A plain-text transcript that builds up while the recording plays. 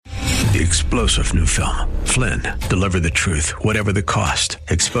The explosive new film, Flynn, deliver the truth, whatever the cost,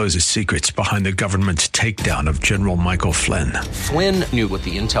 exposes secrets behind the government's takedown of General Michael Flynn. Flynn knew what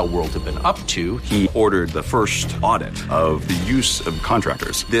the intel world had been up to. He ordered the first audit of the use of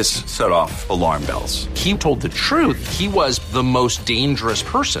contractors. This set off alarm bells. He told the truth. He was the most dangerous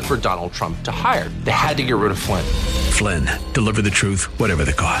person for Donald Trump to hire. They had to get rid of Flynn. Flynn, deliver the truth, whatever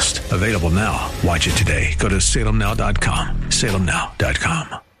the cost. Available now. Watch it today. Go to salemnow.com.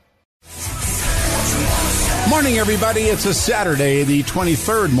 salemnow.com. Morning, everybody. It's a Saturday, the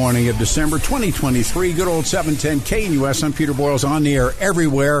 23rd morning of December 2023. Good old 710 KNUS. I'm Peter Boyles, on the air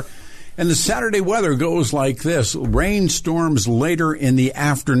everywhere. And the Saturday weather goes like this. Rainstorms later in the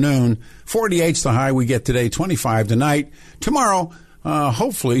afternoon. 48's the high we get today, 25 tonight. Tomorrow,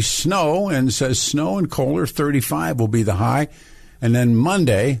 hopefully snow, and it says snow and colder, 35 will be the high. And then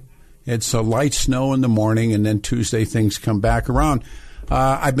Monday, it's a light snow in the morning, and then Tuesday things come back around.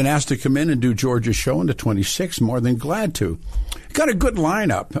 I've been asked to come in and do Georgia's show in the 26th. More than glad to. Got a good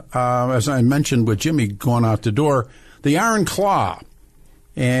lineup, as I mentioned with Jimmy going out the door. The Iron Claw,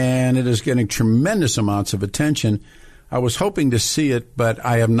 and it is getting tremendous amounts of attention. I was hoping to see it, but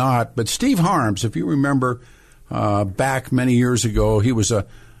I have not. But Steve Harms, if you remember back many years ago, he was a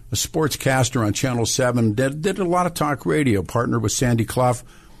sportscaster on Channel 7, did a lot of talk radio, partnered with Sandy Clough,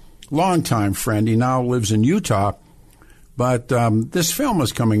 longtime friend. He now lives in Utah. But this film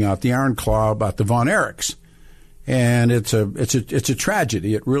is coming out, The Iron Claw, about the Von Erichs, and it's a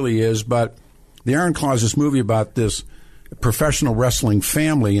tragedy. It really is. But The Iron Claw is this movie about this professional wrestling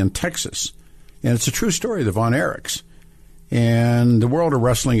family in Texas, and it's a true story, the Von Erichs, and the world of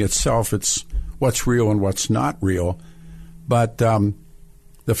wrestling itself. It's what's real and what's not real. But the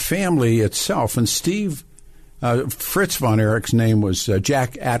family itself, and Steve Fritz Von Erich's name was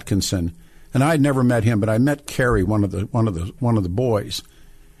Jack Atkinson. And I'd never met him, but I met Kerry, one of the boys.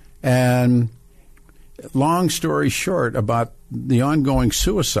 And long story short, about the ongoing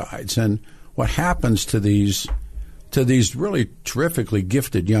suicides and what happens to these really terrifically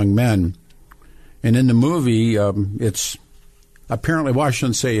gifted young men. And in the movie, it's apparently, well, I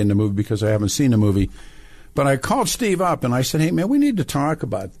shouldn't say in the movie because I haven't seen the movie, but I called Steve up and I said, "Hey man, we need to talk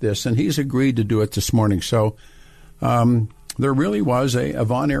about this," and he's agreed to do it this morning. So. There really was a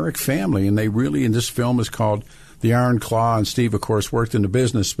Von Erich family, and and this film is called The Iron Claw, and Steve, of course, worked in the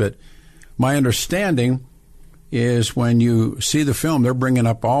business, but my understanding is when you see the film, they're bringing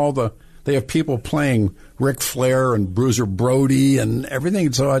up they have people playing Ric Flair and Bruiser Brody and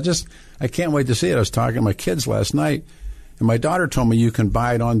everything, so I can't wait to see it. I was talking to my kids last night, and my daughter told me you can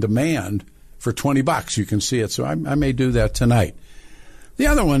buy it on demand for $20. You can see it, so I may do that tonight. The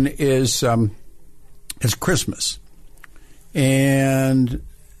other one is Christmas. And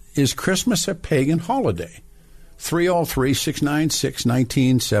is Christmas a pagan holiday?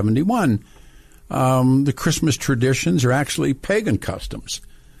 303-696-1971. The Christmas traditions are actually pagan customs.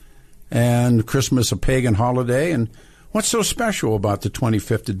 And Christmas a pagan holiday. And what's so special about the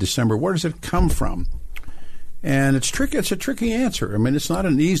 25th of December? Where does it come from? And it's tricky. It's a tricky answer. I mean, it's not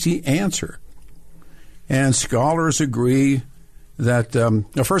an easy answer. And scholars agree that,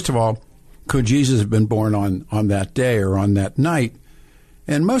 first of all, could Jesus have been born on that day or on that night?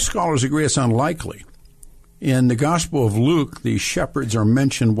 And most scholars agree it's unlikely. In the Gospel of Luke, the shepherds are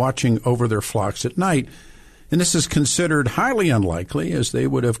mentioned watching over their flocks at night, and this is considered highly unlikely as they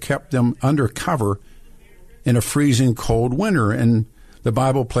would have kept them under cover in a freezing cold winter. And the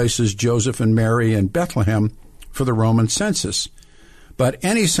Bible places Joseph and Mary in Bethlehem for the Roman census. But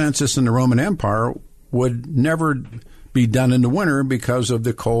any census in the Roman Empire would never be done in the winter because of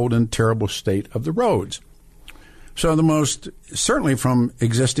the cold and terrible state of the roads. So certainly from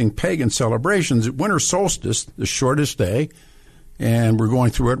existing pagan celebrations, winter solstice, the shortest day, and we're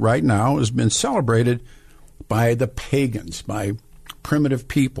going through it right now, has been celebrated by the pagans, by primitive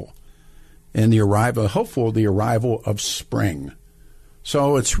people, and the arrival of spring.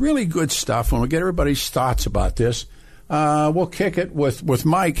 So it's really good stuff, and we'll get everybody's thoughts about this. We'll kick it with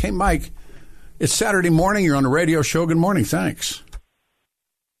Mike. Hey, Mike. It's Saturday morning. You're on the radio show. Good morning. Thanks.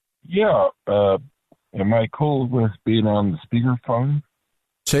 Yeah. Am I cool with being on the speakerphone?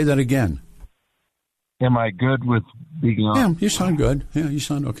 Say that again. Am I good with being on? Yeah, you sound good. Yeah, you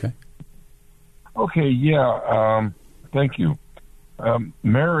sound okay. Okay, yeah. Thank you.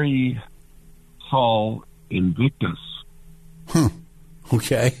 Mary Saul Invictus.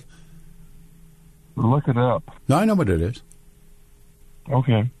 Okay. Look it up. No, I know what it is.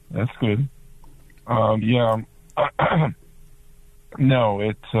 Okay, that's good. Yeah. No,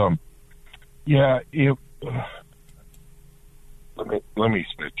 it's yeah. It. Let me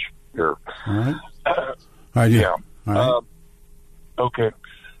switch here. All right. All right. Yeah. All right. Okay.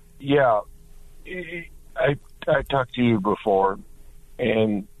 Yeah, I talked to you before,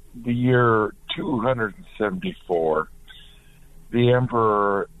 and the year 274, the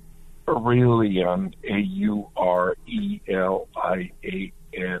Emperor Aurelian, Aurelian,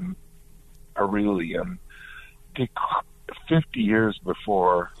 Aurelian, 50 years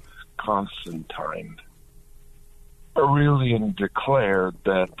before Constantine, Aurelian declared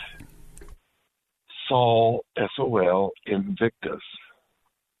that Sol, S-O-L, Invictus,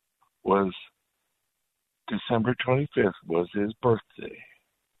 was December 25th was his birthday,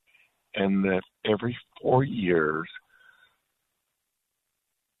 and that every 4 years,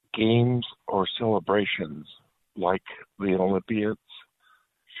 games or celebrations like the Olympiads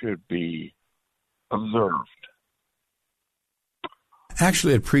should be observed.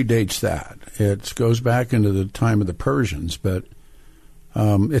 Actually, it predates that. It goes back into the time of the Persians, but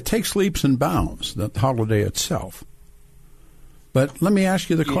it takes leaps and bounds, the holiday itself. But let me ask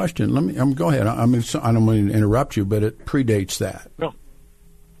you the question. Go ahead. I don't mean to interrupt you, but it predates that.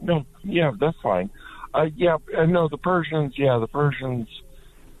 No, yeah, that's fine. Yeah, I know the Persians. Yeah, the Persians.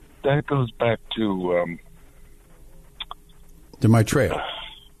 That goes back to Maitreya.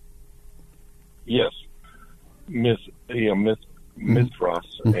 Yes, Mithras,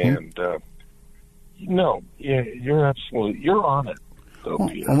 and no, yeah, you're on it. Though,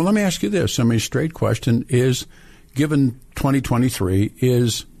 well, let me ask you this. I mean, straight question is, given 2023,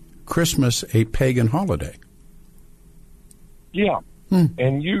 is Christmas a pagan holiday? Yeah,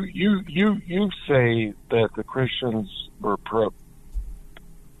 and you say that the Christians were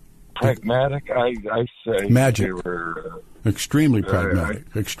pragmatic. I say magic. They were extremely pragmatic.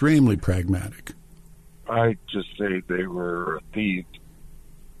 Extremely pragmatic. I just say they were thieves.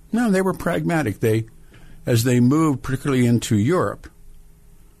 No, they were pragmatic. As they moved, particularly into Europe,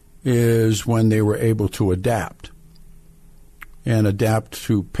 is when they were able to adapt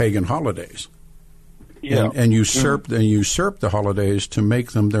to pagan holidays, and usurp the holidays to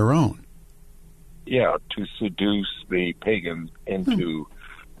make them their own. Yeah, to seduce the pagans into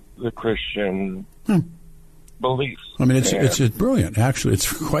the Christian beliefs. I mean, it's brilliant. Actually, it's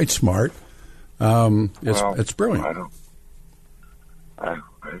quite smart. It's brilliant.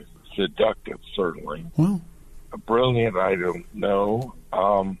 Seductive, certainly. Well, brilliant, I don't know.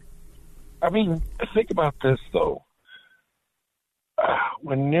 I mean, think about this though.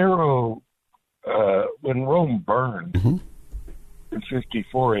 When Rome burned in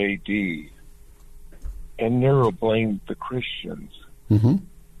 54 A.D., and Nero blamed the Christians,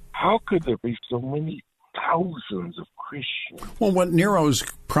 how could there be so many thousands of Christians? Well, what Nero's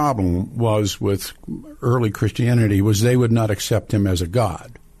problem was with early Christianity was they would not accept him as a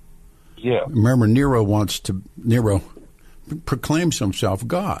god. Yeah. Remember, Nero proclaims himself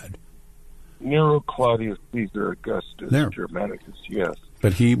God. Nero, Claudius, Caesar, Augustus, Germanicus, yes.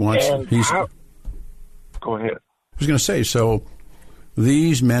 But he wants... Go ahead. I was going to say, so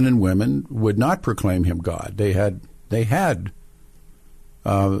these men and women would not proclaim him God. They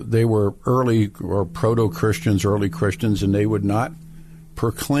were early or proto-Christians, early Christians, and they would not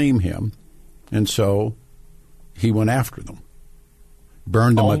proclaim him. And so he went after them.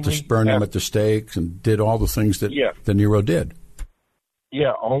 Burned them at the stakes and did all the things that Nero did.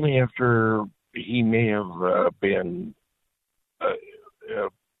 Yeah, only after he may have been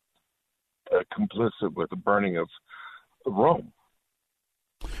complicit with the burning of Rome.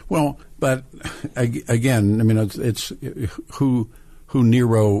 Well, but again, I mean, it's who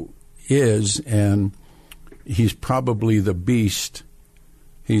Nero is, and he's probably the beast.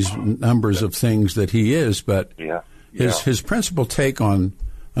 He's numbers of things that he is, but his principal take on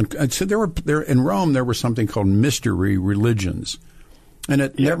so there in Rome there was something called mystery religions, and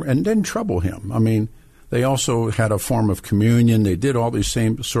it didn't trouble him. I mean, they also had a form of communion. They did all these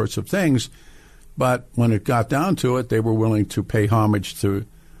same sorts of things, but when it got down to it, they were willing to pay homage to.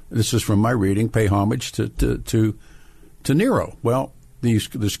 This is from my reading. Pay homage to Nero. Well,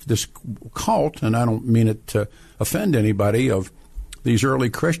 this cult, and I don't mean it to offend anybody, of these early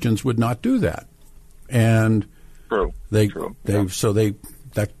Christians would not do that, and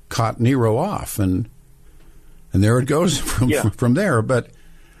that caught Nero off, and there it goes from there. But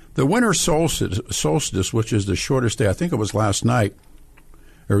the winter solstice, which is the shortest day, I think it was last night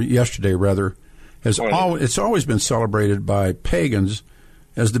or yesterday rather, it's always been celebrated by pagans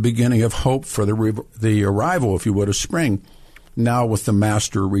as the beginning of hope for the arrival, if you would, of spring. Now with the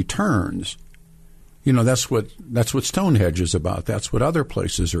master returns, that's what Stonehenge is about. That's what other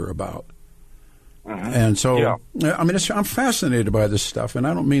places are about. And so, I mean, I'm fascinated by this stuff, and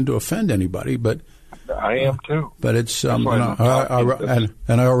I don't mean to offend anybody, but I am too. But it's and I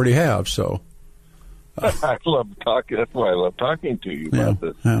already have. So, I love talking. That's why I love talking to you about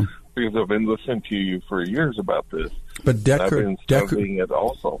this. Yeah. Because I've been listening to you for years about this. But I've been studying it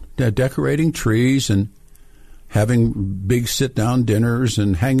also. Decorating trees and having big sit-down dinners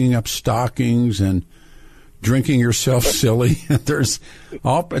and hanging up stockings and drinking yourself silly. It's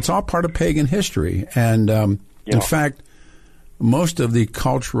all part of pagan history. And in fact, most of the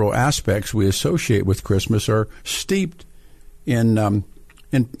cultural aspects we associate with Christmas are steeped in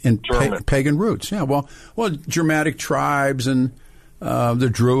pagan roots. Yeah, well, Germanic tribes and the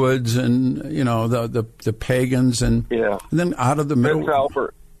Druids and the pagans and then out of the middle.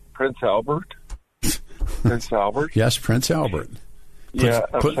 Prince Albert. Yes, Prince Albert.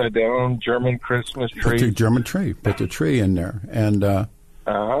 Upside down German Christmas tree. Put the German tree. Put the tree in there, and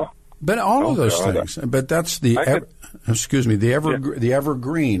but all of those things. But that's the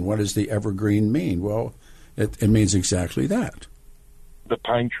evergreen. What does the evergreen mean? Well, it means exactly that. The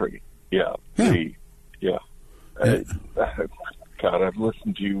pine tree. Yeah. God, I've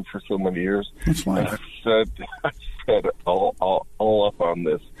listened to you for so many years. That's life. I've said all up on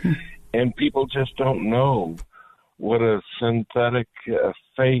this, and people just don't know what a synthetic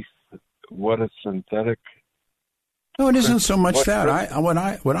faith. What a synthetic. No, it isn't so much that.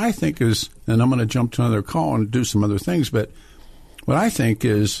 What I think is, and I'm going to jump to another call and do some other things, but what I think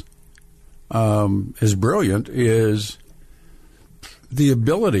is brilliant is the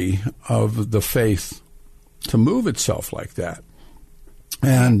ability of the faith to move itself like that.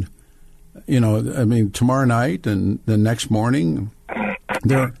 And, tomorrow night and the next morning,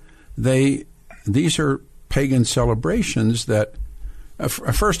 these are pagan celebrations that,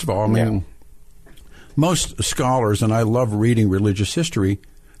 first of all, most scholars, and I love reading religious history,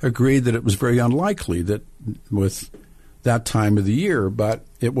 agree that it was very unlikely that with that time of the year, but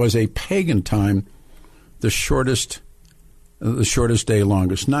it was a pagan time, the shortest day,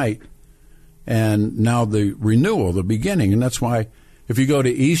 longest night, and now the renewal, the beginning, and that's why if you go to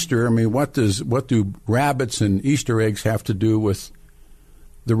Easter, what do rabbits and Easter eggs have to do with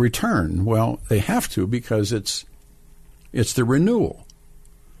the return? Well, they have to because it's the renewal,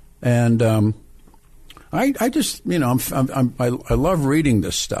 and I just I love reading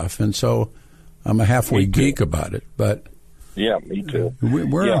this stuff, and so I'm a halfway geek about it. But yeah, me too.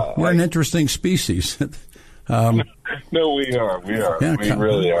 We're an interesting species. No, we are. Yeah, we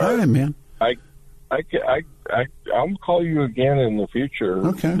really are. Hi, man. I'll call you again in the future,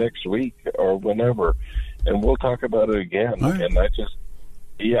 next week or whenever, and we'll talk about it again. Right. And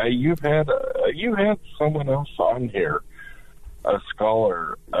you've had someone else on here, a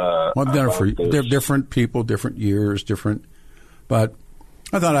scholar. Well, I've done it for different people, different years, but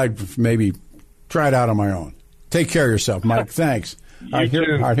I thought I'd maybe try it out on my own. Take care of yourself, Mike. Thanks. All right,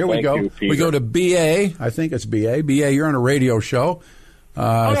 here we go. We go to BA. I think it's BA. BA, you're on a radio show.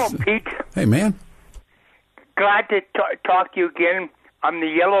 Hello, Pete. Hey, man. Glad to talk to you again. I'm the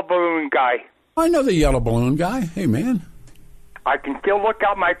yellow balloon guy. I know the yellow balloon guy. Hey, man. I can still look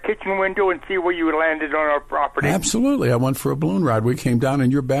out my kitchen window and see where you landed on our property. Absolutely. I went for a balloon ride. We came down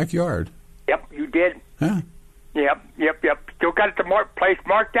in your backyard. Yep, you did. Yeah. Yep. Still got the place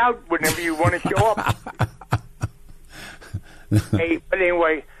marked out whenever you want to show up. Hey, but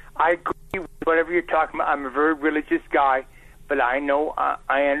anyway, I agree with whatever you're talking about. I'm a very religious guy, but I know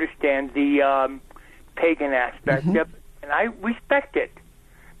I understand the pagan aspect of it, and I respect it.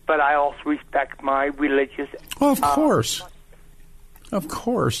 But I also respect my religious. Well, of course. Of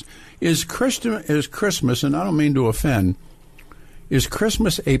course. Is Christmas, and I don't mean to offend, is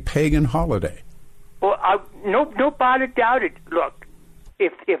Christmas a pagan holiday? Well, nobody doubt it. Look,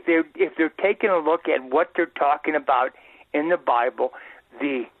 if they're taking a look at what they're talking about in the Bible,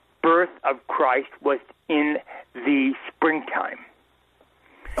 the birth of Christ was in the springtime.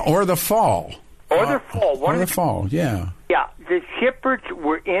 Or the fall. Or the fall. Or the fall, yeah. Yeah, the shepherds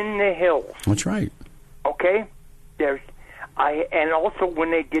were in the hills. That's right. Okay? And also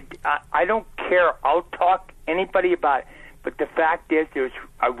when they did, I don't care, I'll talk to anybody about it, but the fact is there's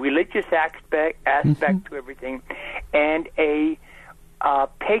a religious aspect to everything and a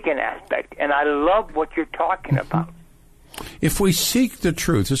pagan aspect, and I love what you're talking about. If we seek the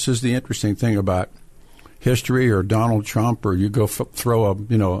truth, this is the interesting thing about history or Donald Trump, or you go throw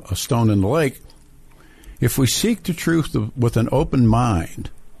a stone in the lake. If we seek the truth with an open mind,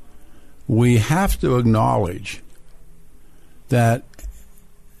 we have to acknowledge that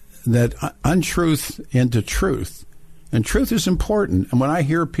untruth into truth, and truth is important. And when I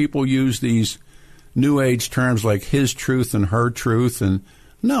hear people use these New Age terms like his truth and her truth, and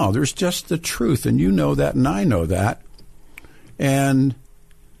no, there's just the truth, and you know that, and I know that. And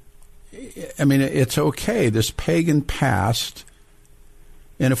I mean, it's okay. This pagan past,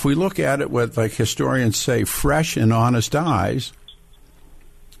 And if we look at it with, like historians say, fresh and honest eyes,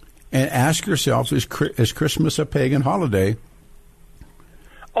 and ask yourself, is Christmas a pagan holiday?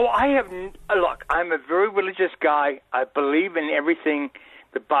 Oh, look, I'm a very religious guy. I believe in everything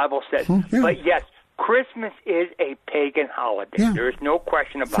the Bible says. Yeah. But yes, Christmas is a pagan holiday. Yeah. There is no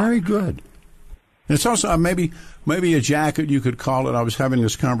question about Very it. good. And it's also maybe a jacket, you could call it, I was having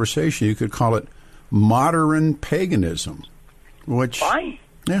this conversation, you could call it modern paganism. Which, fine.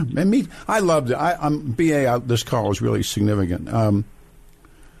 Yeah, and me, I loved it. I'm BA. This call is really significant.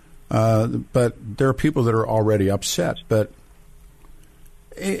 But there are people that are already upset. But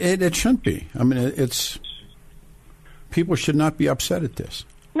it shouldn't be. I mean, it's people should not be upset at this.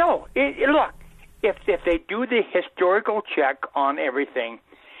 No, look, if they do the historical check on everything,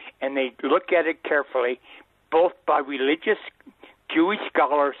 and they look at it carefully, both by religious Jewish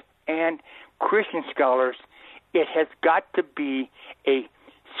scholars and Christian scholars, it has got to be a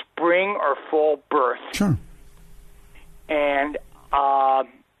spring or fall birth. Sure. And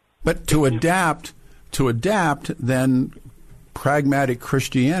but to adapt, then pragmatic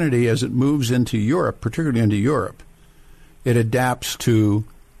Christianity, as it moves into Europe, particularly into Europe, it adapts to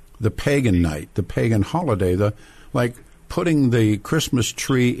the pagan night, the pagan holiday, like putting the Christmas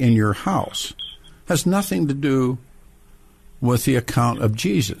tree in your house has nothing to do with the account of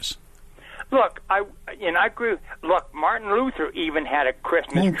Jesus. Look, I agree. Look, Martin Luther even had a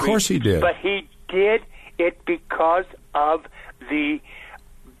Christmas tree. Of course he did. But he did it because of the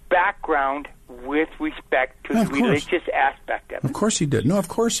background with respect to the religious aspect of it. Of course he did. No, of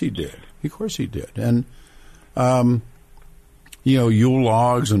course he did. Of course he did. And, Yule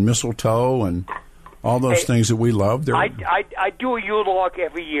logs and mistletoe and all those things that we love. I do a Yule log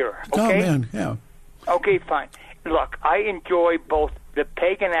every year, okay? Oh, man, yeah. Okay, fine. Look, I enjoy both the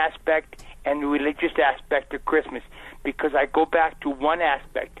pagan aspect and the religious aspect of Christmas because I go back to one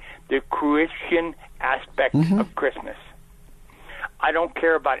aspect, the Christian aspect of Christmas. I don't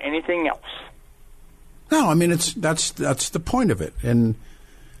care about anything else. No, I mean that's the point of it. And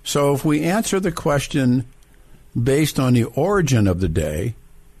so if we answer the question based on the origin of the day,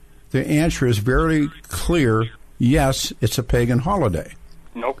 the answer is very clear. Yes, it's a pagan holiday.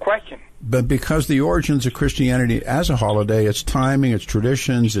 No question. But because the origins of Christianity as a holiday, its timing, its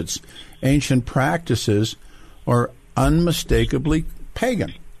traditions, its ancient practices are unmistakably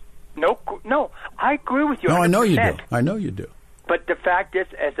pagan. No, I agree with you. No, 100%. I know you do. I know you do. But the fact is,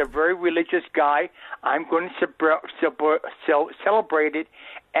 as a very religious guy, I'm going to celebrate it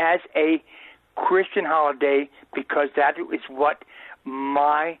as a Christian holiday because that is what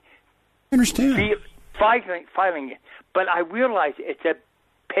my filing it. But I realize it's a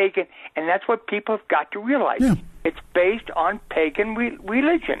pagan, and that's what people have got to realize. Yeah. It's based on pagan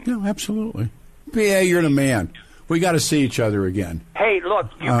religion. No, absolutely. B.A., you're the man. We got to see each other again. Hey, look,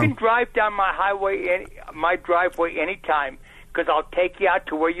 you can drive down my driveway anytime because I'll take you out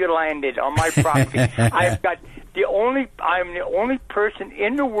to where you landed on my property. I'm the only person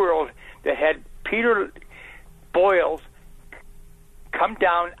in the world that had Peter Boyles come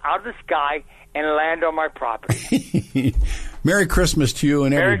down out of the sky and land on my property. Merry Christmas to you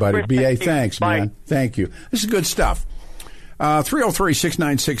and everybody. B.A., thanks, Bye. man. Thank you. This is good stuff.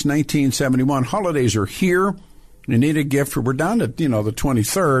 303-696-1971. Holidays are here. You need a gift we're down to, the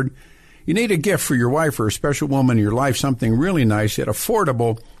 23rd. You need a gift for your wife or a special woman in your life, something really nice yet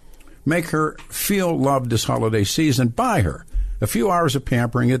affordable. Make her feel loved this holiday season. Buy her a few hours of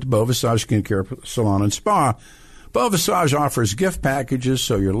pampering at the Boyles Skincare Salon and Spa. Boyles offers gift packages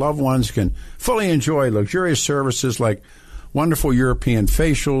so your loved ones can fully enjoy luxurious services like wonderful European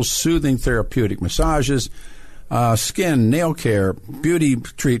facials, soothing therapeutic massages, skin, nail care, beauty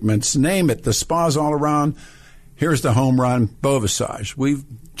treatments, name it. The spa's all around. Here's the home run, Boyles.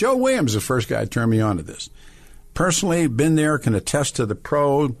 Joe Williams, the first guy, turned me on to this. Personally, been there, can attest to the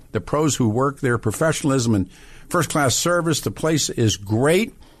pros who work there, professionalism and first-class service. The place is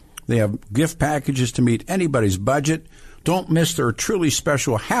great. They have gift packages to meet anybody's budget. Don't miss their truly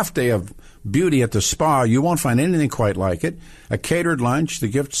special half day of beauty at the spa. You won't find anything quite like it. A catered lunch, the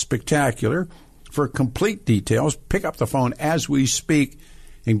gift spectacular. For complete details, pick up the phone as we speak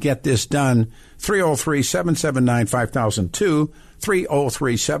and get this done. 303-779-5002,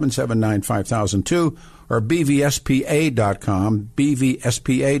 303-779-5002, or bvspa.com,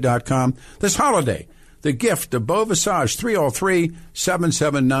 bvspa.com. This holiday, the gift of Boyles,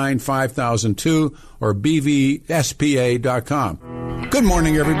 303-779-5002, or bvspa.com. Good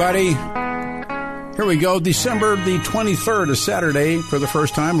morning, everybody. Here we go. December the 23rd is Saturday. For the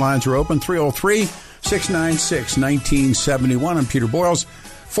first time, lines are open. 303-696-1971. I'm Peter Boyles.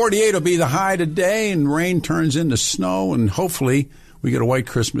 48 will be the high today, and rain turns into snow, and hopefully We get a white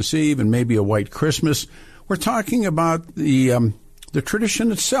Christmas Eve and maybe a white Christmas. We're talking about the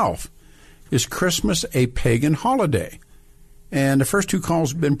tradition itself. Is Christmas a pagan holiday? And the first two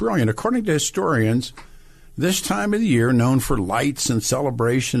calls have been brilliant. According to historians, this time of the year, known for lights and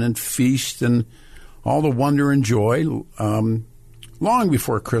celebration and feast and all the wonder and joy, long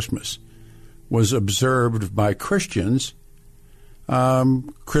before Christmas was observed by Christians,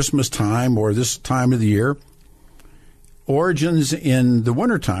 Christmas time or this time of the year, origins in the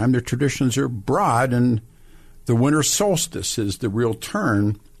wintertime, their traditions are broad, and the winter solstice is the real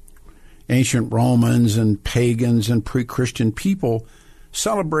turn. Ancient Romans and pagans and pre-Christian people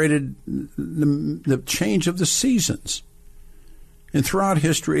celebrated the change of the seasons. And throughout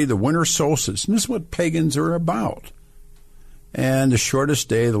history, the winter solstice, and this is what pagans are about. And the shortest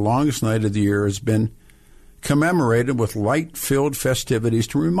day, the longest night of the year, has been commemorated with light-filled festivities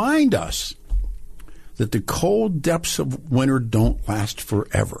to remind us that the cold depths of winter don't last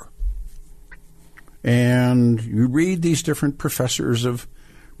forever. And you read these different professors of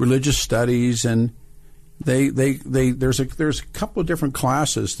religious studies, and there's a couple of different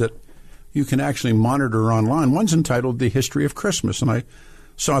classes that you can actually monitor online. One's entitled The History of Christmas, and I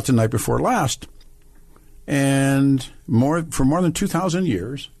saw it the night before last. And for more than 2,000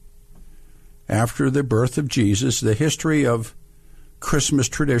 years after the birth of Jesus, the history of Christmas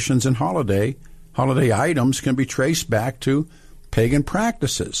traditions and holiday items can be traced back to pagan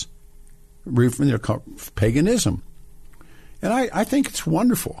practices, called paganism. And I think it's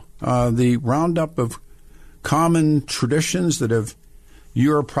wonderful. The roundup of common traditions that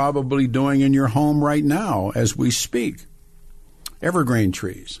you're probably doing in your home right now as we speak. Evergreen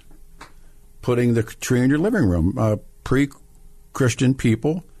trees, putting the tree in your living room, pre-Christian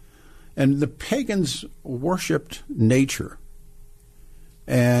people. And the pagans worshipped nature.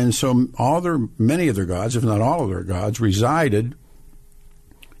 And so many of their gods, if not all of their gods, resided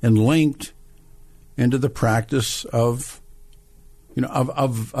and linked into the practice of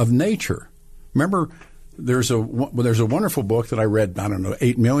nature. Remember, there's a wonderful book that I read,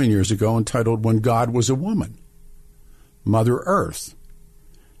 8 million years ago, entitled When God Was a Woman, Mother Earth.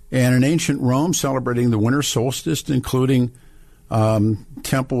 And in ancient Rome, celebrating the winter solstice, including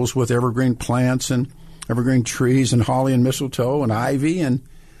temples with evergreen plants and evergreen trees and holly and mistletoe and ivy, and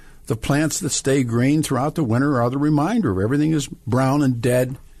the plants that stay green throughout the winter are the reminder of everything is brown and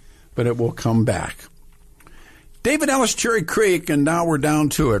dead, but it will come back. David Ellis, Cherry Creek, and now we're down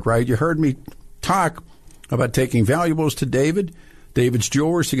to it, right? You heard me talk about taking valuables to David's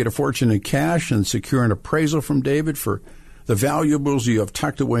Jewelers, to get a fortune in cash and secure an appraisal from David for the valuables you have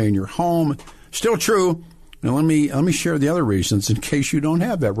tucked away in your home. Still true. Now let me share the other reasons in case you don't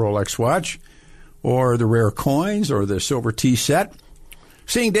have that Rolex watch or the rare coins or the silver tea set.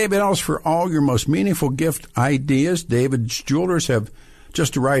 Seeing David Ellis for all your most meaningful gift ideas. David's Jewelers have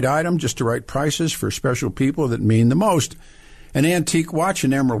just the right item, just the right prices for special people that mean the most. An antique watch,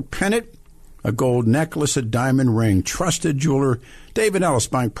 an emerald pendant, a gold necklace, a diamond ring. Trusted jeweler David Ellis,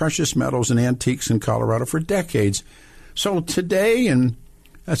 buying precious metals and antiques in Colorado for decades. So today,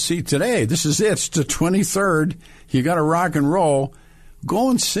 this is it. It's the 23rd. You got to rock and roll. Go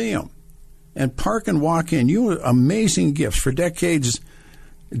and see him and park and walk in. You have amazing gifts for decades.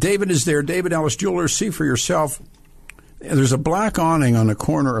 David is there. David Ellis Jewelers. See for yourself. There's a black awning on the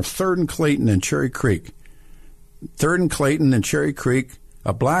corner of 3rd and Clayton and Cherry Creek. 3rd and Clayton and Cherry Creek,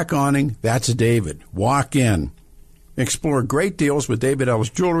 a black awning, that's David. Walk in. Explore great deals with David Ellis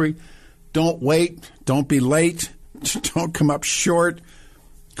Jewelry. Don't wait. Don't be late. Don't come up short.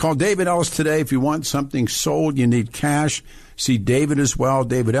 Call David Ellis today if you want something sold, you need cash. See David as well.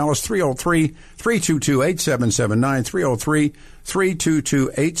 David Ellis, 303-322-8779,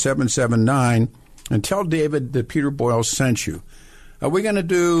 303-322-8779. And tell David that Peter Boyles sent you. Are we going to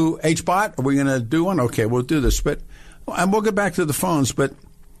do HBOT? Are we going to do one? Okay, we'll do this. And we'll get back to the phones. But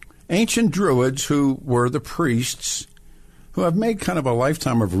ancient Druids, who were the priests, who I've made kind of a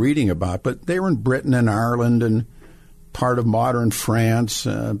lifetime of reading about, but they were in Britain and Ireland and part of modern France.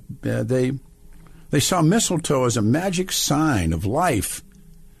 They saw mistletoe as a magic sign of life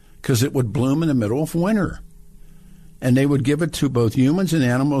because it would bloom in the middle of winter. And they would give it to both humans and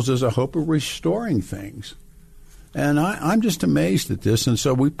animals as a hope of restoring things. And I'm just amazed at this. And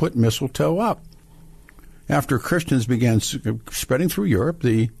so we put mistletoe up. After Christians began spreading through Europe,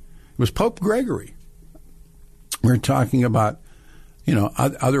 it was Pope Gregory. We're talking about,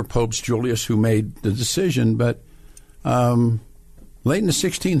 other popes, Julius, who made the decision. But late in the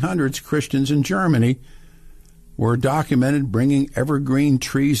 1600s, Christians in Germany were documented bringing evergreen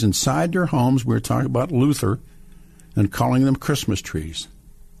trees inside their homes. We were talking about Luther. And calling them Christmas trees.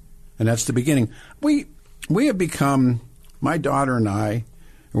 And that's the beginning. We have become my daughter and I,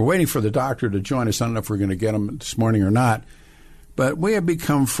 we're waiting for the doctor to join us. I don't know if we're going to get him this morning or not, but we have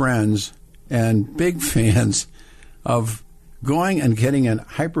become friends and big fans of going and getting in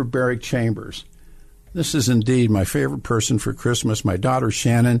hyperbaric chambers. This is indeed my favorite person for Christmas, my daughter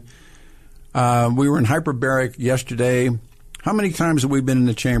Shannon. We were in hyperbaric yesterday. How many times have we been in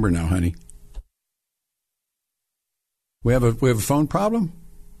the chamber now, honey? We have a phone problem?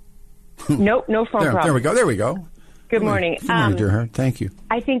 Nope, no phone problem. There we go. Good morning. Good morning, dear heart. Thank you.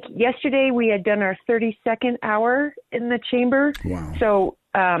 I think yesterday we had done our 32nd hour in the chamber. Wow. So,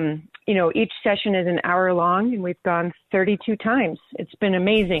 each session is an hour long, and we've gone 32 times. It's been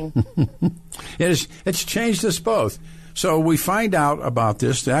amazing. It's changed us both. So we find out about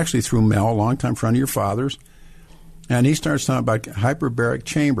this actually through Mel, a longtime friend of your father's, and he starts talking about hyperbaric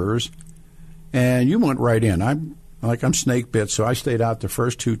chambers, and you went right in. I'm snake bit, so I stayed out the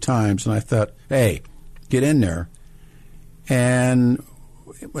first 2 times, and I thought, hey, get in there and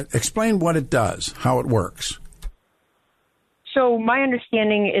explain what it does, how it works. So my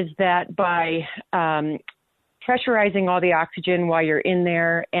understanding is that by pressurizing all the oxygen while you're in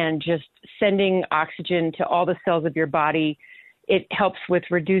there and just sending oxygen to all the cells of your body, it helps with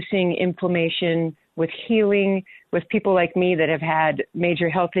reducing inflammation, with healing, with people like me that have had major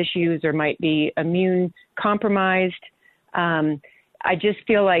health issues or might be immune compromised. I just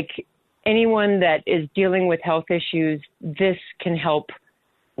feel like anyone that is dealing with health issues, this can help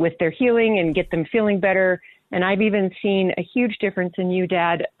with their healing and get them feeling better. And I've even seen a huge difference in you,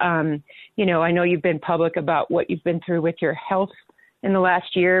 Dad. I know you've been public about what you've been through with your health in the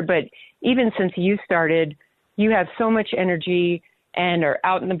last year, but even since you started, you have so much energy and are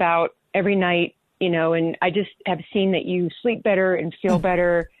out and about every night, and I just have seen that you sleep better and feel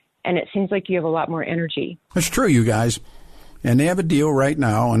better, and it seems like you have a lot more energy. That's true, you guys. And they have a deal right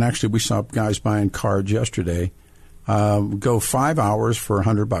now, and actually we saw guys buying cards yesterday. Go 5 hours for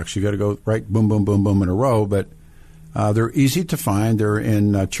 $100. You got to go right, boom, boom, boom, boom in a row. But they're easy to find. They're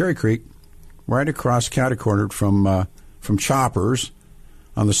in Cherry Creek, right across catty-cornered from Choppers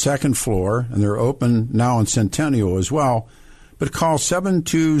on the 2nd floor, and they're open now in Centennial as well. But call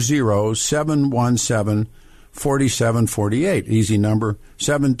 720-717-4748. Easy number,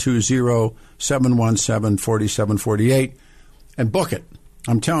 720-717-4748, and book it.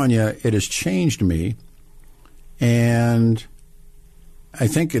 I'm telling you, it has changed me. And I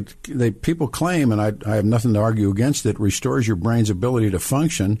think people claim, and I have nothing to argue against it, restores your brain's ability to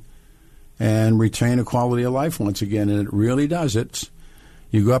function and retain a quality of life once again. And it really does.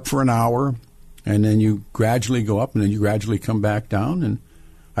 You go up for an hour, and then you gradually go up, and then you gradually come back down. And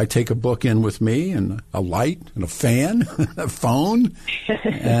I take a book in with me and a light and a fan, a phone.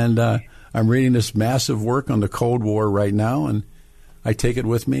 And I'm reading this massive work on the Cold War right now, and I take it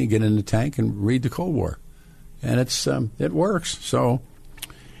with me, get in the tank, and read the Cold War. And it works. So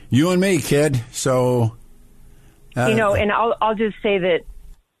you and me, kid. So and I'll just say that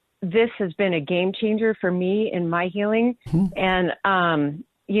this has been a game changer for me in my healing. Mm-hmm. And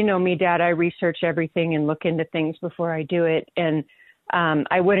me, Dad, I research everything and look into things before I do it. And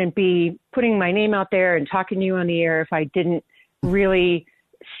I wouldn't be putting my name out there and talking to you on the air if I didn't really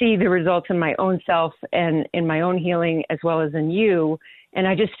see the results in my own self and in my own healing as well as in you. And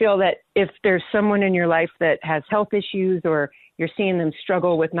I just feel that if there's someone in your life that has health issues or you're seeing them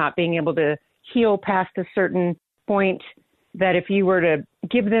struggle with not being able to heal past a certain point, that if you were to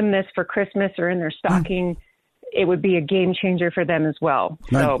give them this for Christmas or in their stocking, it would be a game changer for them as well.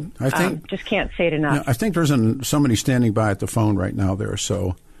 So I think, just can't say it enough. I think there's somebody standing by at the phone right now there.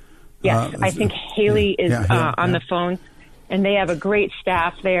 So yes, I think Haley is on the phone, and they have a great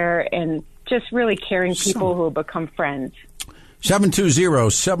staff there and just really caring people who have become friends.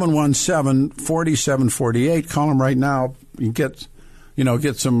 720-717-4748. Call them right now. You get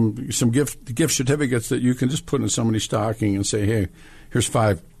some gift certificates that you can just put in somebody's stocking and say, hey, there's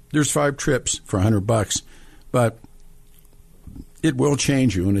 5 trips for $100. But it will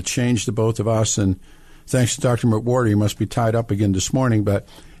change you, and it changed the both of us. And thanks to Dr. McWhorter, he must be tied up again this morning.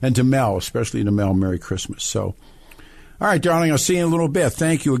 And to Mel, especially to Mel, Merry Christmas. So, all right, darling, I'll see you in a little bit.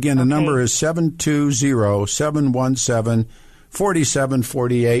 Thank you again. The number is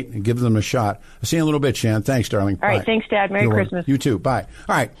 720-717-4748, and give them a shot. I'll see you in a little bit, Shan. Thanks, darling. All right, bye. Thanks, Dad. Merry Christmas. You too. Bye.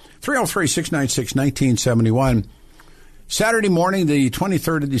 All right, 303-696-1971. Saturday morning, the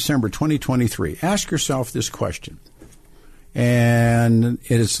 23rd of December, 2023. Ask yourself this question. And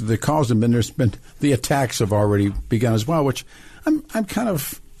it is the calls have been, the attacks have already begun as well, which I'm kind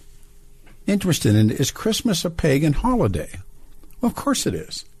of interested in. Is Christmas a pagan holiday? Well, of course it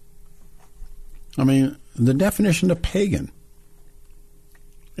is. I mean, the definition of pagan.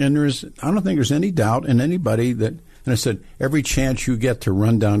 And I don't think there's any doubt in anybody that And I said, every chance you get to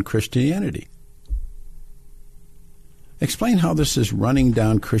run down Christianity. Explain how this is running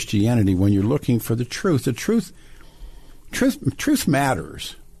down Christianity when you're looking for the truth. The truth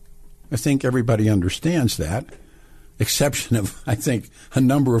matters. I think everybody understands that, exception of, I think, a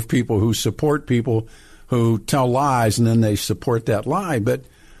number of people who support people who tell lies and then they support that lie. But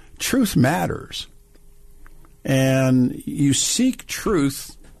truth matters. And you seek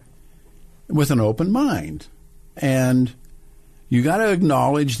truth with an open mind. And you got to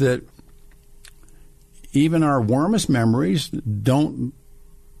acknowledge that even our warmest memories don't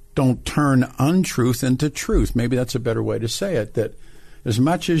turn untruth into truth. Maybe that's a better way to say it, that as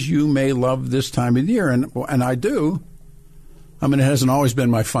much as you may love this time of the year, and I do, I mean, it hasn't always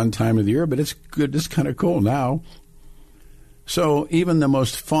been my fun time of the year, but it's good. It's kind of cool now. So even the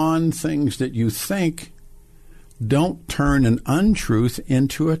most fond things that you think don't turn an untruth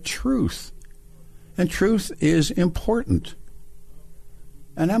into a truth. And truth is important.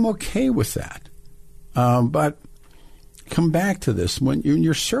 And I'm okay with that. But come back to this. When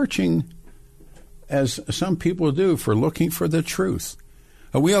you're searching, as some people do, for looking for the truth.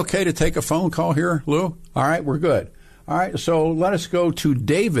 Are we okay to take a phone call here, Lou? All right, we're good. All right, so let us go to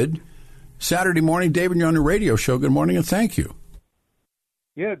David. Saturday morning. David, you're on the radio show. Good morning and thank you.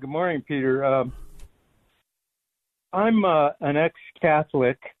 Yeah, good morning, Peter. I'm an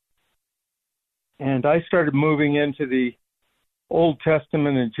ex-Catholic, and I started moving into the Old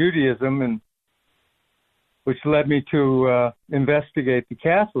Testament and Judaism, and which led me to investigate the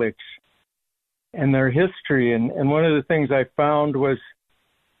Catholics and their history. And one of the things I found was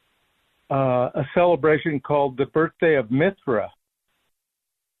a celebration called the Birthday of Mithra,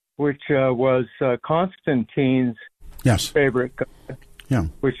 which was Constantine's favorite god,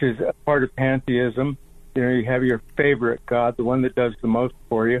 which is a part of pantheism. You know, you have your favorite god, the one that does the most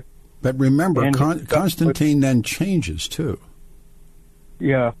for you. But remember, Constantine then changes, too.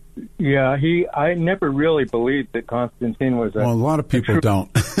 Yeah. I never really believed that Constantine was a lot of people don't.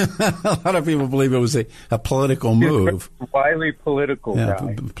 A lot of people believe it was a political move. A wily political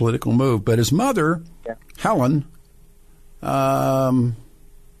guy. Political move. But his mother, Helen,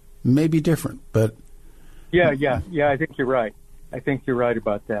 may be different. But Yeah, I think you're right. I think you're right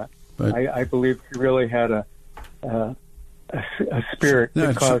about that. But I believe she really had a spirit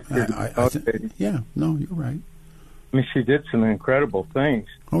that caused her to be motivated. No, you're right. I mean, she did some incredible things.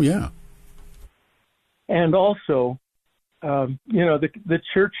 Oh, yeah. And also, the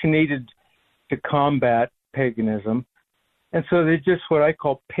church needed to combat paganism. And so they just what I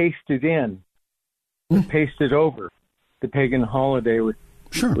call pasted in, pasted over the pagan holiday with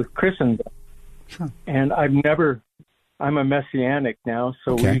Christendom. Sure. And I'm a Messianic now,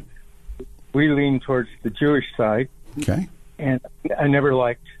 so we lean towards the Jewish side. Okay. And I never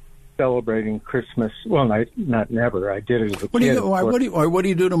liked celebrating Christmas. Well, not never. I did it as a kid. What do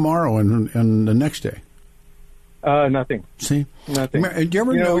you do tomorrow and the next day? Nothing. See? Nothing. Do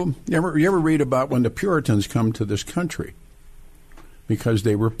you ever read about when the Puritans come to this country? Because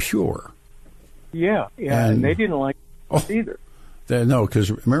they were pure. Yeah, and they didn't like it either. No, because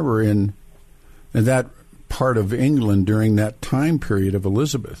remember in that part of England during that time period of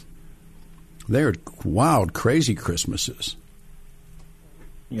Elizabeth, they had wild, crazy Christmases.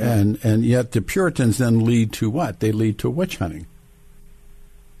 Yeah. And yet the Puritans then lead to what? They lead to witch hunting.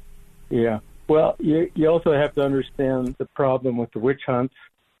 Yeah. Well, you also have to understand the problem with the witch hunts.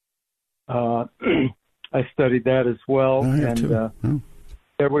 I studied that as well.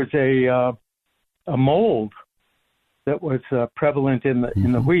 There was a mold that was prevalent in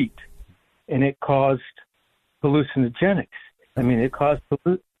the wheat, and it caused hallucinogenics. I mean, it caused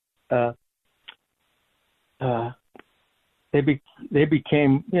they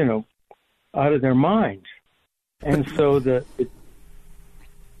became, out of their minds. And so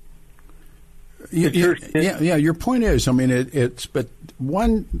your point is, I mean, it's but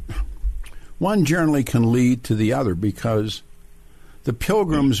one generally can lead to the other because the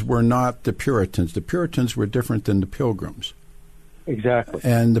Pilgrims were not the Puritans. The Puritans were different than the Pilgrims. Exactly.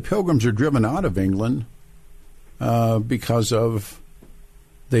 And the Pilgrims are driven out of England because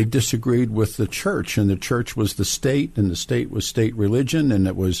they disagreed with the church, and the church was the state, and the state was state religion, and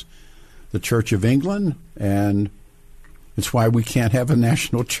it was the Church of England, and it's why we can't have a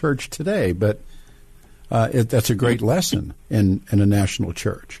national church today. But that's a great lesson in a national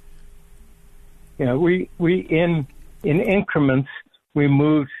church. Yeah, we in increments we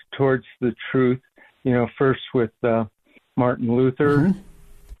moved towards the truth. First with Martin Luther, and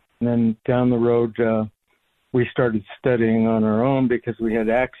then down the road. We started studying on our own because we had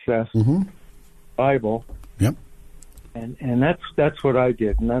access to the Bible. Yep. And that's what I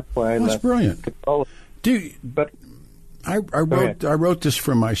did, and that's why I left. That's brilliant. I wrote this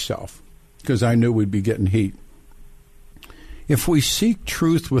for myself because I knew we'd be getting heat. If we seek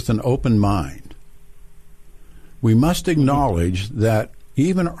truth with an open mind, we must acknowledge that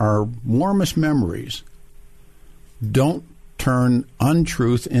even our warmest memories don't turn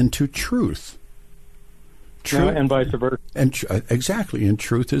untruth into truth. Truth, and vice versa. And exactly, and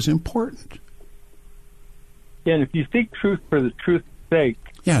truth is important. Yeah, and if you seek truth for the truth's sake,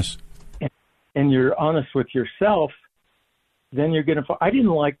 yes, and you're honest with yourself, then you're going to. I didn't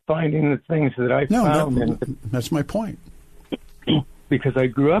like finding the things that I found. That's my point. Because I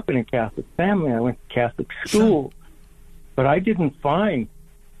grew up in a Catholic family, I went to Catholic school, but I didn't find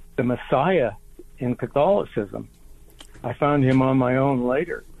the Messiah in Catholicism. I found him on my own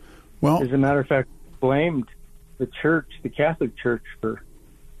later. Well, as a matter of fact, I blamed the church, the Catholic Church, for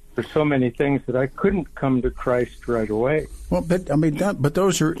so many things that I couldn't come to Christ right away. Well, but I mean, but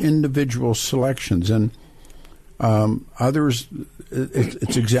those are individual selections, and others,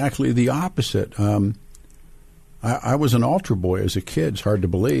 it's exactly the opposite. I was an altar boy as a kid. It's hard to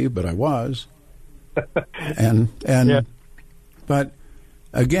believe, but I was. But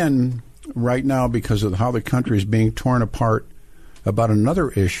again, right now, because of how the country is being torn apart about another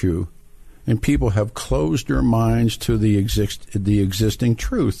issue, and people have closed their minds to the existing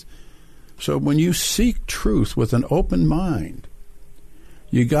truth. So when you seek truth with an open mind,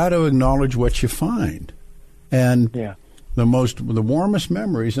 you got to acknowledge what you find. And the warmest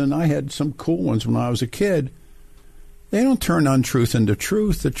memories, and I had some cool ones when I was a kid, they don't turn untruth into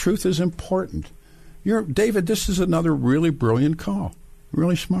truth. The truth is important. David, this is another really brilliant call.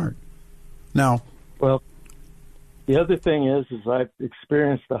 Really smart. Now, well, the other thing is I've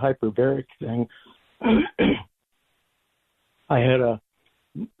experienced the hyperbaric thing. I had a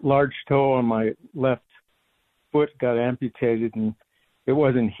large toe on my left foot, got amputated, and it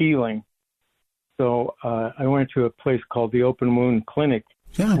wasn't healing. So I went to a place called the Open Wound Clinic,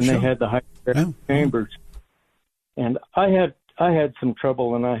 and they had the hyperbaric chambers. And I had some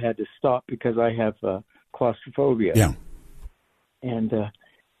trouble, and I had to stop because I have claustrophobia. Yeah.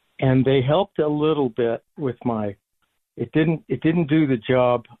 And they helped a little bit with my. It didn't do the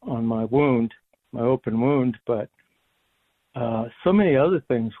job on my wound, my open wound, but so many other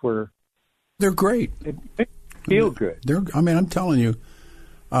things were. They're great. It makes me feel good. I'm telling you,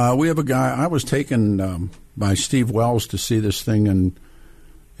 we have a guy. I was taken by Steve Wells to see this thing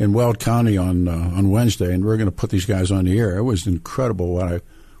in Weld County on Wednesday, and we're going to put these guys on the air. It was incredible what I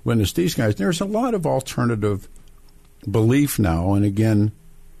witnessed these guys. There's a lot of alternative belief now, and again,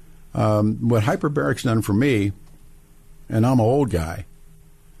 what hyperbaric's done for me, and I'm an old guy,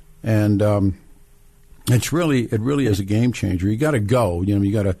 and it really is a game changer. You got to go.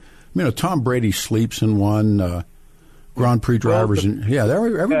 Tom Brady sleeps in one. Grand Prix drivers,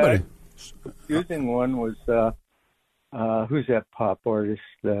 everybody. Using one was who's that pop artist?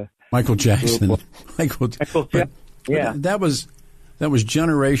 Michael Jackson. Michael Jackson. Yeah, that was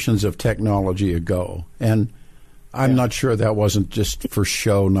generations of technology ago, and I'm not sure that wasn't just for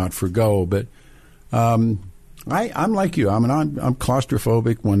show, not for go. But I'm like you. I mean, I'm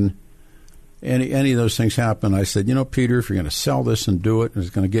claustrophobic. When any of those things happen, I said, Peter, if you're going to sell this and do it, and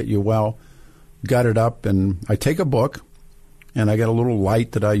it's going to get you well, got it up, and I take a book, and I got a little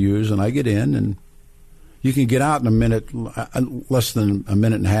light that I use, and I get in, and you can get out in a minute, less than a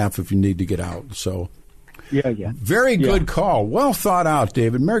minute and a half if you need to get out. So, very good call. Well thought out,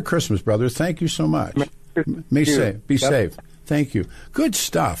 David. Merry Christmas, brother. Thank you so much. Be safe. Thank you. Good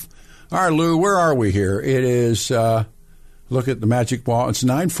stuff. All right, Lou, where are we here? It is, look at the magic ball. It's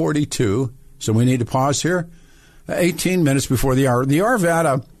 9:42, so we need to pause here. 18 minutes before the hour. The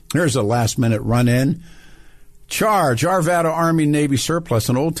Arvada, here's a last-minute run-in. Charge, Arvada Army Navy surplus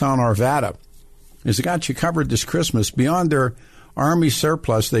in Old Town Arvada has got you covered this Christmas. Beyond their Army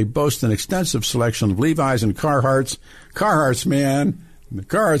surplus, they boast an extensive selection of Levi's and Carhartts. Carhartts, man. The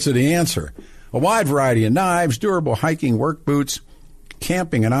Carhartts are the answer. A wide variety of knives, durable hiking work boots,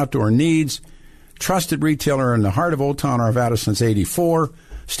 camping and outdoor needs. Trusted retailer in the heart of Old Town Arvada since '84.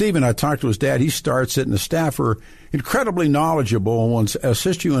 Stephen, I talked to his dad. He starts it, and the staff are incredibly knowledgeable and will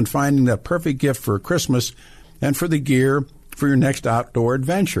assist you in finding that perfect gift for Christmas and for the gear for your next outdoor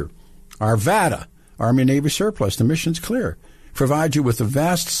adventure. Arvada, Army Navy surplus, the mission's clear. Provides you with a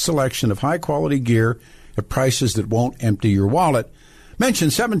vast selection of high-quality gear at prices that won't empty your wallet. Mention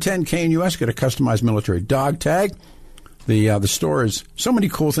 710KNUS, get a customized military dog tag. The store has so many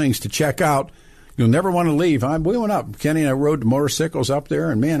cool things to check out. You'll never want to leave. We went up. Kenny and I rode motorcycles up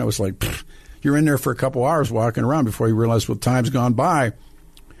there, and, man, it was like, you're in there for a couple hours walking around before you realize what time's gone by.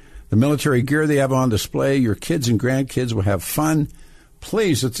 The military gear they have on display, your kids and grandkids will have fun.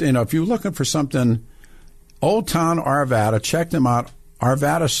 Please, if you're looking for something Old Town Arvada. Check them out,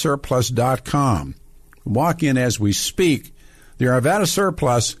 arvadasurplus.com. Walk in as we speak, the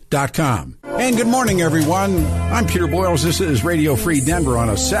arvadasurplus.com. And good morning, everyone. I'm Peter Boyles. This is Radio Free Denver on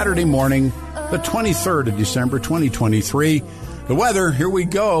a Saturday morning, the 23rd of December, 2023. The weather, here we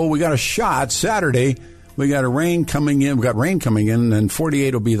go. We got a shot Saturday. We got rain coming in. We got rain coming in, and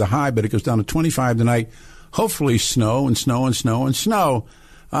 48 will be the high, but it goes down to 25 tonight. Hopefully snow and snow and snow and snow.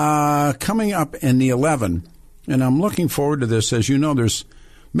 Coming up in the 11. And I'm looking forward to this. As you know, there's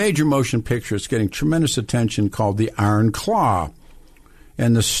major motion picture. It's getting tremendous attention called The Iron Claw.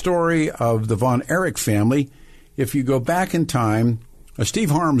 And the story of the Von Erich family. If you go back in time,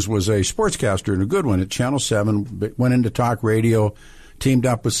 Steve Harms was a sportscaster and a good one at Channel 7, went into talk radio, teamed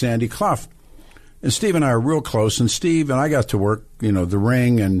up with Sandy Clough. And Steve and I are real close, and Steve and I got to work, the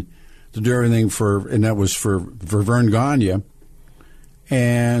ring and to do everything and that was for Vern Gagne.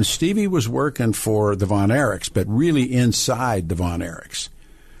 And Stevie was working for the Von Erichs, but really inside the Von Erichs.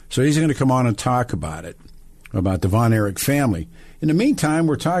 So he's going to come on and talk about it, about the Von Erich family. In the meantime,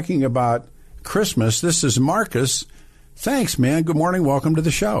 we're talking about Christmas. This is Marcus. Thanks, man. Good morning. Welcome to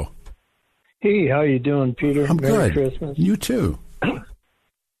the show. Hey, how you doing, Peter? I'm Merry good. Christmas. You too.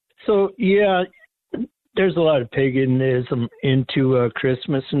 So, yeah, there's a lot of paganism into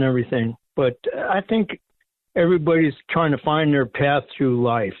Christmas and everything, but I think everybody's trying to find their path through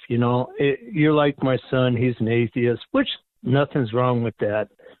life. You're like my son. He's an atheist, which nothing's wrong with that.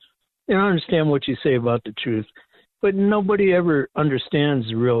 I understand what you say about the truth, but nobody ever understands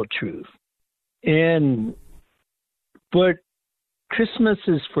the real truth. But Christmas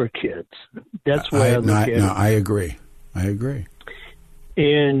is for kids. That's the way I look at it. No, I agree.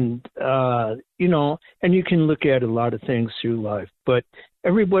 And, and you can look at a lot of things through life. But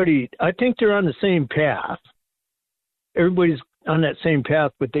everybody, I think they're on the same path. Everybody's on that same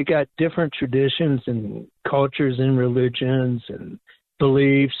path, but they got different traditions and cultures and religions and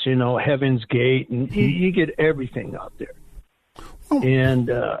beliefs, Heaven's Gate, and you get everything out there.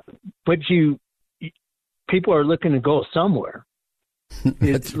 And but people are looking to go somewhere.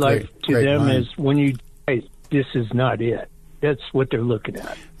 It's like to them is when you die, this is not it. That's what they're looking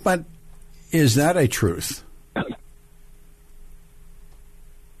at. But is that a truth?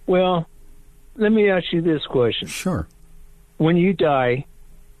 Well, let me ask you this question. Sure. When you die,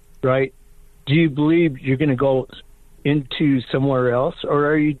 right, do you believe you're going to go into somewhere else, or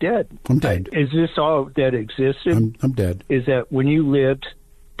are you dead? I'm dead. Is this all that existed? I'm dead. Is that when you lived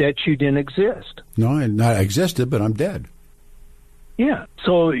that you didn't exist? No, I existed, but I'm dead. Yeah,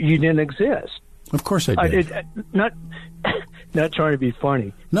 so you didn't exist. Of course I did. Not trying to be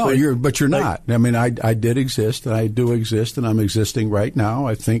funny. No, but you're not. I mean, I did exist, and I do exist, and I'm existing right now.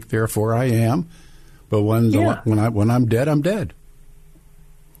 I think, therefore, I am. But when I'm dead, I'm dead.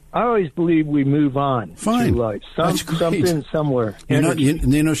 I always believe we move on through life. Something somewhere.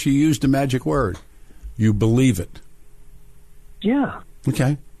 She used a magic word. You believe it. Yeah.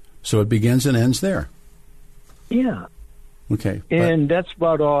 Okay. So it begins and ends there. Yeah. Okay. And that's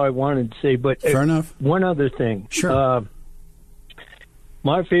about all I wanted to say. But fair enough. One other thing. Sure.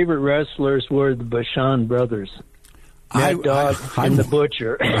 My favorite wrestlers were the Bashan brothers. Mad Dog and the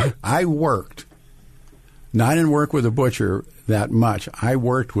Butcher. I worked. Now, I didn't work with the Butcher that much. I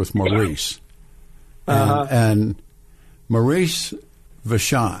worked with Maurice. And Maurice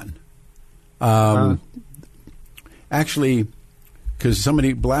Vachon. Actually, because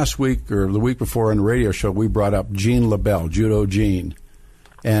somebody last week or the week before on the radio show, we brought up Gene LaBelle, Judo Gene.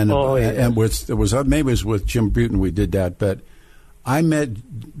 And maybe it was with Jim Bruton we did that, but I met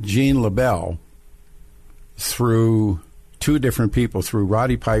Gene LaBelle through two different people, through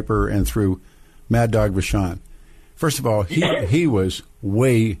Roddy Piper and through Mad Dog Vachon. First of all, he was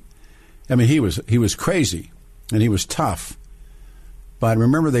he was crazy and he was tough. But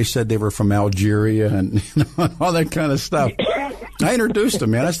remember they said they were from Algeria and all that kind of stuff. I introduced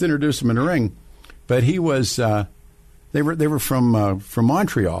him, man. I just introduced him in the ring. But he was they were from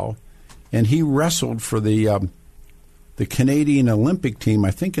Montreal, and he wrestled for the Canadian Olympic team,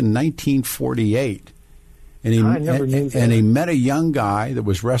 I think in 1948. And he met a young guy that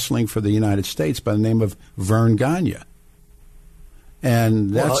was wrestling for the United States by the name of Vern Gagne.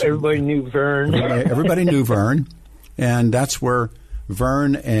 And everybody knew Vern. Everybody knew Vern, and that's where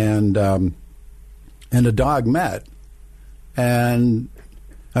Vern and the dog met. And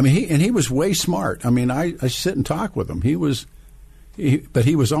I mean, he was way smart. I mean, I sit and talk with him. But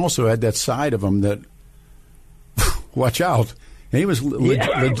he was also had that side of him that watch out. And he was,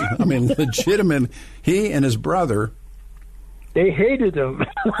 legitimate. He and his brother. They hated him.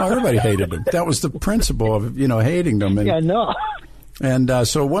 Everybody hated him. That was the principle of, hating them. And, yeah, no. And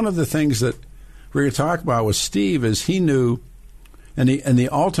so one of the things that we're going to talk about with Steve is he knew, and the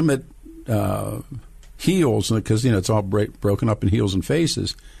ultimate heels, because it's all broken up in heels and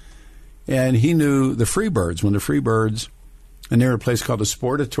faces, and he knew the Freebirds when the Freebirds, and they're a place called the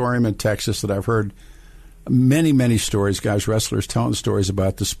Sportatorium in Texas that I've heard many stories, guys, wrestlers telling stories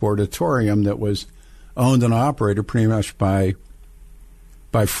about the Sportatorium that was owned and operated pretty much by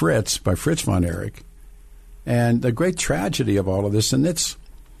Fritz von Erich, and the great tragedy of all of this, and it's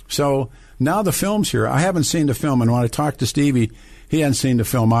so. Now the film's here. I haven't seen the film, and when I talked to Stevie, he hadn't seen the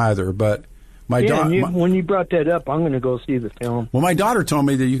film either. But my daughter, when you brought that up, I'm going to go see the film. Well, my daughter told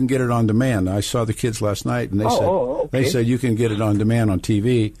me that you can get it on demand. I saw the kids last night, and they said you can get it on demand on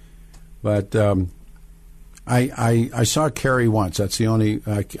TV. But I saw Carrie once. That's the only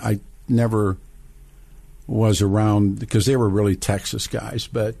I never was around because they were really Texas guys.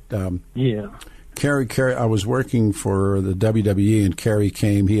 But Carrie, I was working for the WWE, and Carrie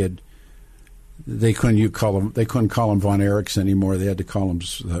came. They couldn't call him Von Erichs anymore. They had to call him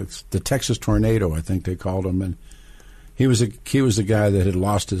the Texas Tornado, I think they called him. And he was the guy that had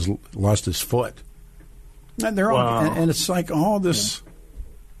lost his foot. And they're all, and it's like all this,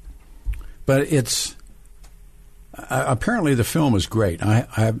 but it's apparently the film is great.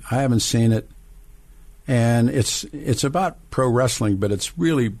 I haven't seen it, and it's about pro wrestling, but it's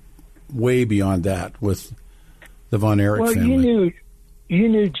really way beyond that with the Von Erich family. You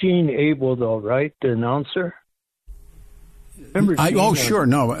knew Gene Abel, though, right? The announcer? Remember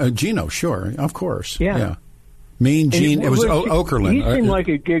Gene? Gino, sure, of course. Yeah. Mean Gene. It was Okerlund. He seemed like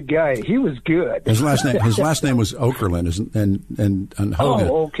a good guy. He was good. His last name was Okerlund, and Hogan.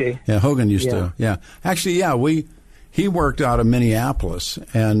 Oh, okay. Yeah, Hogan used to. Yeah, actually, he worked out of Minneapolis,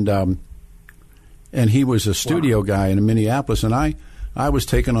 and he was a studio guy in Minneapolis, and I was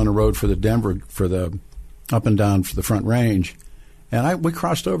taken on the road for the Denver for the up and down for the Front Range. And we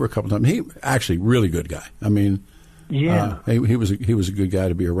crossed over a couple times. He actually really good guy. I mean, he was a good guy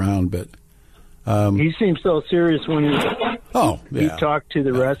to be around. But he seemed so serious when he talked to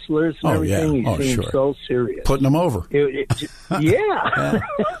the wrestlers and everything. Yeah. He seemed so serious, putting them over. Yeah.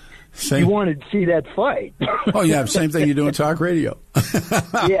 You wanted to see that fight. Oh yeah, same thing you do in talk radio.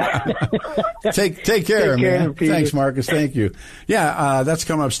 Yeah. Take care, man. Thanks, Marcus. Thank you. Yeah, that's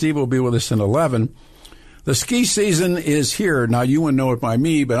coming up. Steve will be with us in 11. The ski season is here. Now, you wouldn't know it by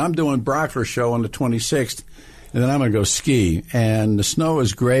me, but I'm doing Brockler show on the 26th, and then I'm going to go ski. And the snow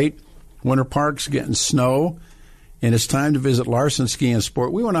is great. Winter Park's getting snow, and it's time to visit Larson Ski and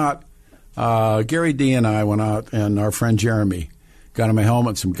Sport. We went out, Gary D. and I went out, and our friend Jeremy got him a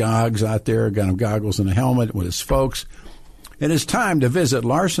helmet, some goggles out there, got him goggles and a helmet with his folks. It is time to visit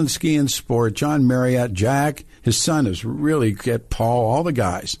Larson Ski and Sport. John Marriott, Jack, his son is really get Paul, all the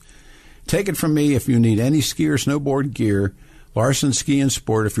guys. Take it from me, if you need any ski or snowboard gear, Larson Ski and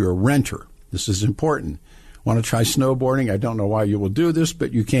Sport. If you're a renter, this is important. Want to try snowboarding? I don't know why you will do this,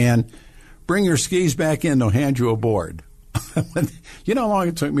 but you can. Bring your skis back in. They'll hand you a board. You know how long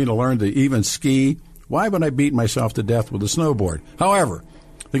it took me to learn to even ski? Why would I beat myself to death with a snowboard? However,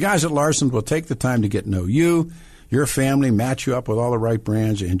 the guys at Larson will take the time to get to know you, your family, match you up with all the right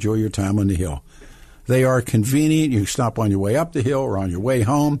brands, and enjoy your time on the hill. They are convenient. You can stop on your way up the hill or on your way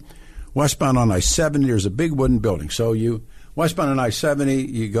home. Westbound on I-70, there's a big wooden building. So westbound on I-70,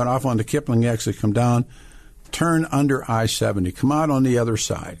 you go off on the Kipling exit, come down, turn under I-70, come out on the other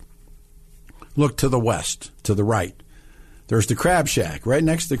side. Look to the west, to the right. There's the Crab Shack. Right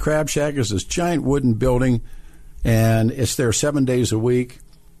next to the Crab Shack is this giant wooden building, and it's there 7 days a week.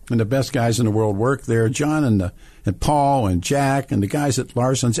 And the best guys in the world work there. John and Paul and Jack and the guys at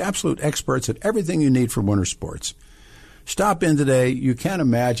Larson's, absolute experts at everything you need for winter sports. Stop in today. You can't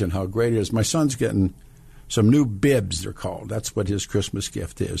imagine how great it is. My son's getting some new bibs, they're called. That's what his Christmas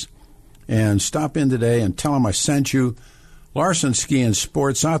gift is. And stop in today and tell him I sent you. Larson Ski and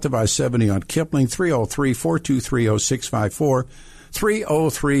Sports, south of I-70 on Kipling, 303-423-0654,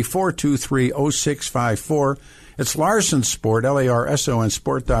 303-423-0654. It's Larson Sport, Larson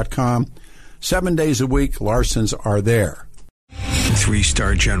Sport.com. 7 days a week, Larsons are there.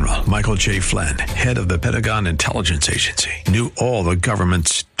 3-star General Michael J. Flynn, head of the Pentagon Intelligence Agency, knew all the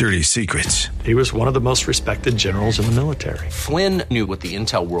government's dirty secrets. He was one of the most respected generals in the military. Flynn knew what the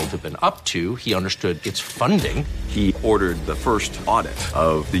intel world had been up to. He understood its funding. He ordered the first audit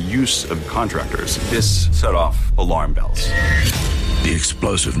of the use of contractors. This set off alarm bells. The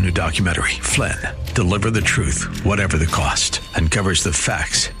explosive new documentary, Flynn, Deliver the Truth, Whatever the Cost, uncovers the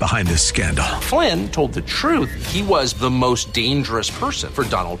facts behind this scandal. Flynn told the truth. He was the most dangerous person for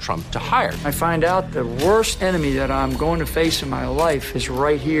Donald Trump to hire. I find out the worst enemy that I'm going to face in my life is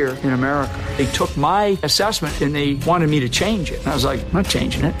right here in America. They took my assessment and they wanted me to change it. And I was like, I'm not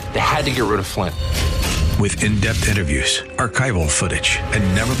changing it. They had to get rid of Flynn. With in-depth interviews, archival footage,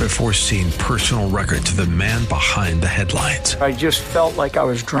 and never-before-seen personal records of the man behind the headlines. I just felt like I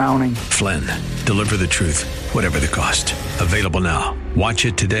was drowning. Flynn, Deliver the Truth, Whatever the Cost. Available now. Watch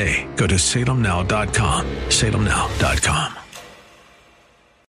it today. Go to salemnow.com. salemnow.com.